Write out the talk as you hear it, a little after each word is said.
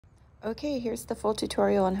Okay, here's the full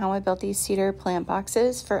tutorial on how I built these cedar plant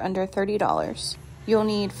boxes for under $30. You'll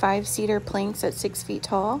need 5 cedar planks at 6 feet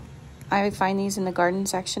tall. I find these in the garden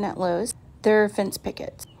section at Lowe's. They're fence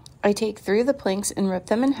pickets. I take 3 of the planks and rip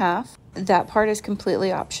them in half. That part is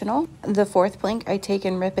completely optional. The 4th plank I take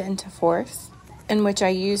and rip it into 4ths, in which I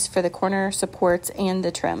use for the corner supports and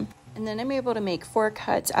the trim. And then I'm able to make 4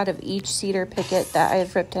 cuts out of each cedar picket that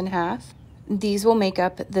I've ripped in half. These will make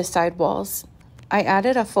up the side walls. I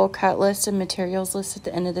added a full cut list and materials list at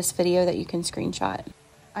the end of this video that you can screenshot.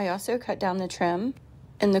 I also cut down the trim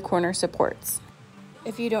and the corner supports.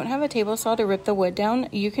 If you don't have a table saw to rip the wood down,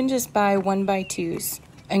 you can just buy 1x2s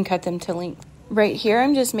and cut them to length. Right here,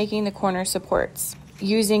 I'm just making the corner supports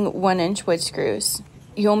using 1-inch wood screws.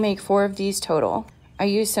 You'll make 4 of these total. I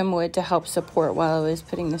used some wood to help support while I was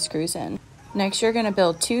putting the screws in. Next, you're gonna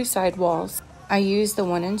build 2 side walls. I used the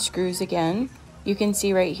 1-inch screws again. You can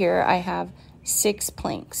see right here, I have 6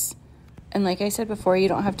 planks. And like I said before, you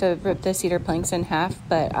don't have to rip the cedar planks in half,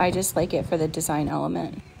 but I just like it for the design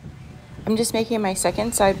element. I'm just making my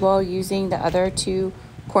second side wall using the other 2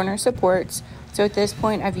 corner supports. So at this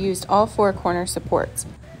point, I've used all 4 corner supports.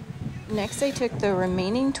 Next, I took the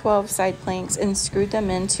remaining 12 side planks and screwed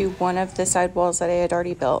them into one of the side walls that I had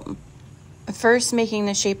already built. First making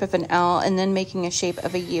the shape of an L and then making a shape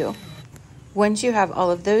of a U. Once you have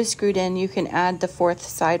all of those screwed in, you can add the 4th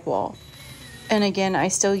side wall. And again, I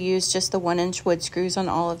still use just the 1-inch wood screws on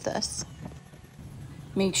all of this.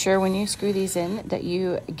 Make sure when you screw these in that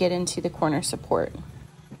you get into the corner support.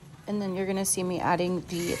 And then you're gonna see me adding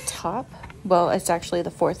the top. Well, it's actually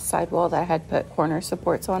the 4th side wall that I had put corner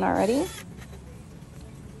supports on already.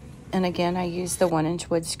 And again, I used the 1-inch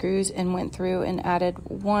wood screws and went through and added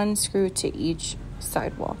 1 screw to each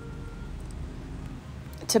side wall.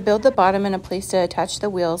 To build the bottom and a place to attach the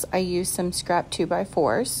wheels, I used some scrap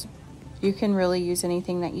 2x4s. You can really use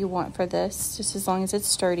anything that you want for this, just as long as it's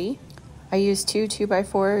sturdy. I used 2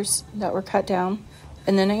 2x4s that were cut down,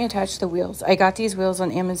 and then I attached the wheels. I got these wheels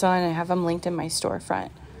on Amazon and I have them linked in my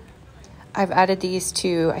storefront. I've added these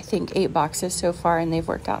to, I think, 8 boxes so far, and they've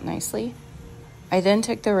worked out nicely. I then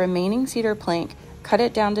took the remaining cedar plank, cut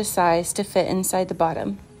it down to size to fit inside the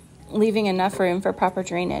bottom, leaving enough room for proper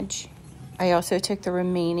drainage. I also took the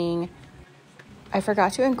remaining, I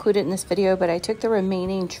forgot to include it in this video, but I took the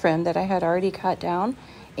remaining trim that I had already cut down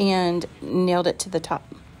and nailed it to the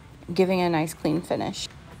top, giving a nice clean finish.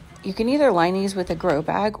 You can either line these with a grow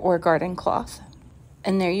bag or garden cloth.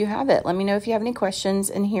 And there you have it. Let me know if you have any questions,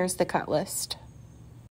 and here's the cut list.